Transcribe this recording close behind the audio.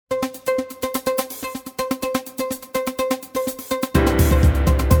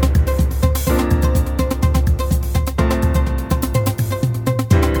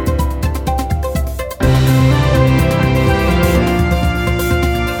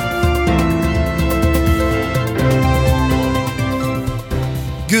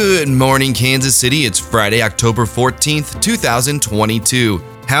Good morning, Kansas City. It's Friday, October 14th, 2022.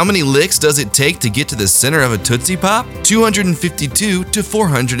 How many licks does it take to get to the center of a Tootsie Pop? 252 to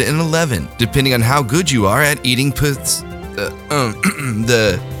 411, depending on how good you are at eating puts.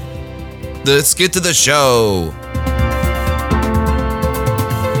 Let's get to the show.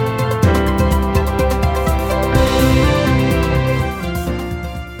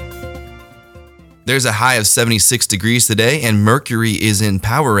 There's a high of 76 degrees today, and Mercury is in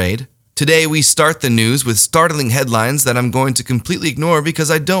Powerade. Today, we start the news with startling headlines that I'm going to completely ignore because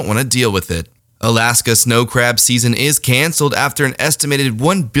I don't want to deal with it. Alaska snow crab season is canceled after an estimated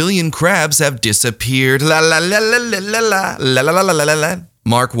 1 billion crabs have disappeared. La la la la la la la la la la la la.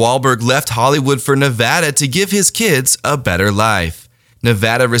 Mark Wahlberg left Hollywood for Nevada to give his kids a better life.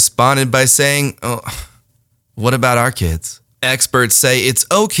 Nevada responded by saying, "Oh, what about our kids?" Experts say it's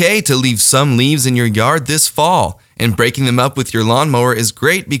okay to leave some leaves in your yard this fall, and breaking them up with your lawnmower is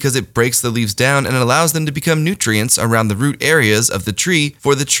great because it breaks the leaves down and allows them to become nutrients around the root areas of the tree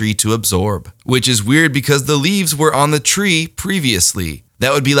for the tree to absorb. Which is weird because the leaves were on the tree previously.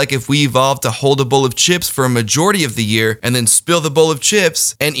 That would be like if we evolved to hold a bowl of chips for a majority of the year and then spill the bowl of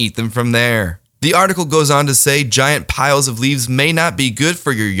chips and eat them from there. The article goes on to say giant piles of leaves may not be good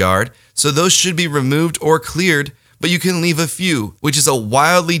for your yard, so those should be removed or cleared, but you can leave a few, which is a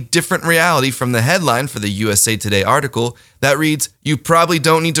wildly different reality from the headline for the USA Today article that reads, "You probably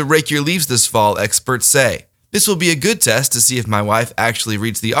don't need to rake your leaves this fall, experts say." This will be a good test to see if my wife actually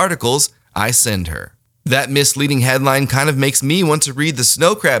reads the articles I send her. That misleading headline kind of makes me want to read the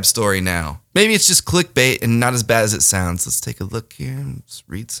snow crab story now. Maybe it's just clickbait and not as bad as it sounds. Let's take a look here and just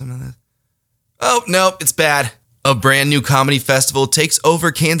read some of this. Oh, no, it's bad. A brand new comedy festival takes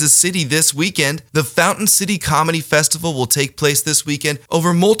over Kansas City this weekend. The Fountain City Comedy Festival will take place this weekend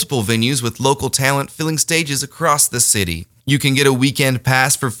over multiple venues with local talent filling stages across the city. You can get a weekend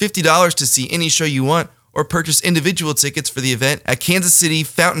pass for $50 to see any show you want or purchase individual tickets for the event at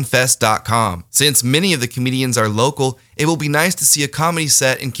kansascityfountainfest.com. Since many of the comedians are local, it will be nice to see a comedy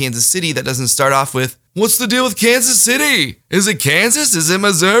set in Kansas City that doesn't start off with, "What's the deal with Kansas City? Is it Kansas? Is it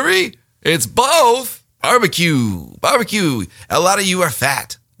Missouri? It's both. Barbecue. A lot of you are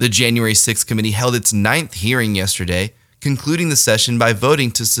fat." The January 6th committee held its 9th hearing yesterday, concluding the session by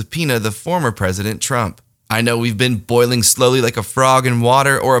voting to subpoena the former President Trump. I know we've been boiling slowly like a frog in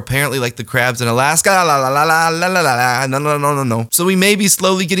water, or apparently like the crabs in Alaska. No. So we may be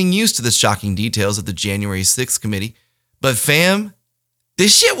slowly getting used to the shocking details of the January 6th committee. But fam,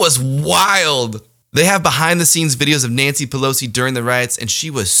 this shit was wild. They have behind-the-scenes videos of Nancy Pelosi during the riots, and she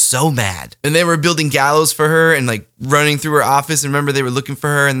was so mad. And they were building gallows for her and like running through her office. And remember, they were looking for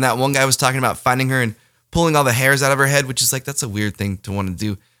her, and that one guy was talking about finding her and pulling all the hairs out of her head, which is like, that's a weird thing to want to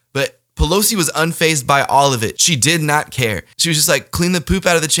do. But Pelosi was unfazed by all of it. She did not care. She was just like, clean the poop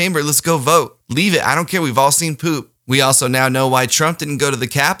out of the chamber. Let's go vote. Leave it. I don't care. We've all seen poop. We also now know why Trump didn't go to the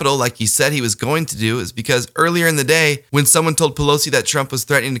Capitol like he said he was going to do, is because earlier in the day, when someone told Pelosi that Trump was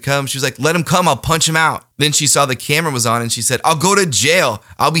threatening to come, she was like, "Let him come, I'll punch him out." Then she saw the camera was on and she said, "I'll go to jail.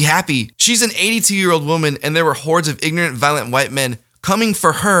 I'll be happy." She's an 82-year-old woman, and there were hordes of ignorant, violent white men coming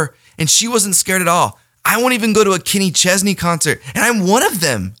for her, and she wasn't scared at all. I won't even go to a Kenny Chesney concert, and I'm one of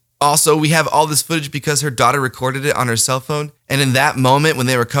them. Also, we have all this footage because her daughter recorded it on her cell phone. And in that moment, when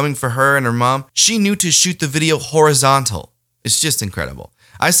they were coming for her and her mom, she knew to shoot the video horizontal. It's just incredible.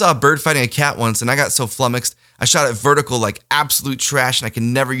 I saw a bird fighting a cat once, and I got so flummoxed. I shot it vertical like absolute trash, and I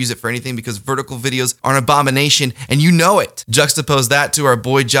can never use it for anything because vertical videos are an abomination, and you know it. Juxtapose that to our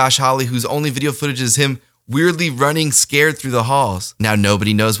boy Josh Hawley, whose only video footage is him weirdly running scared through the halls. Now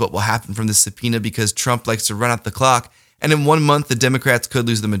nobody knows what will happen from this subpoena because Trump likes to run out the clock. And in 1 month, the Democrats could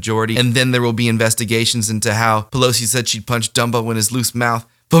lose the majority, and then there will be investigations into how Pelosi said she'd punch Dumbo in his loose mouth.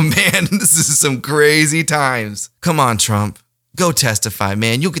 But man, this is some crazy times. Come on, Trump. Go testify,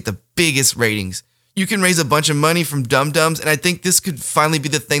 man. You'll get the biggest ratings. You can raise a bunch of money from dum-dums, and I think this could finally be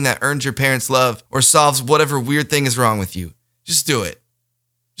the thing that earns your parents' love or solves whatever weird thing is wrong with you. Just do it.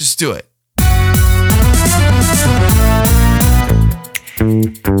 Just do it.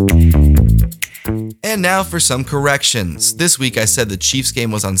 And now for some corrections. This week I said the Chiefs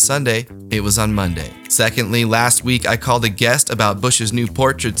game was on Sunday. It was on Monday. Secondly, last week I called a guest about Bush's new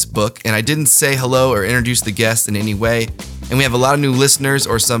portraits book, and I didn't say hello or introduce the guest in any way. And we have a lot of new listeners,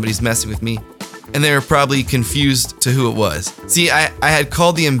 or somebody's messing with me, and they were probably confused to who it was. See, I had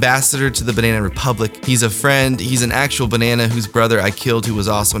called the ambassador to the Banana Republic. He's a friend. He's an actual banana whose brother I killed, who was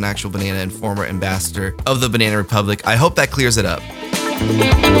also an actual banana and former ambassador of the Banana Republic. I hope that clears it up.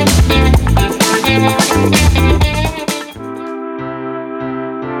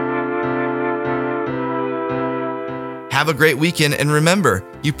 have a great weekend, and remember,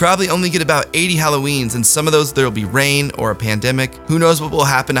 you probably only get about 80 Halloweens, and some of those there will be rain or a pandemic. Who knows what will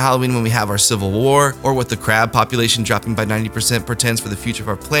happen to Halloween when we have our civil war, or what the crab population dropping by 90% portends for the future of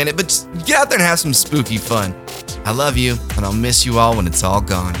our planet, but just get out there and have some spooky fun. I love you, and I'll miss you all when it's all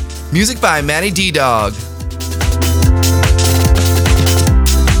gone. Music by Matty D Dog.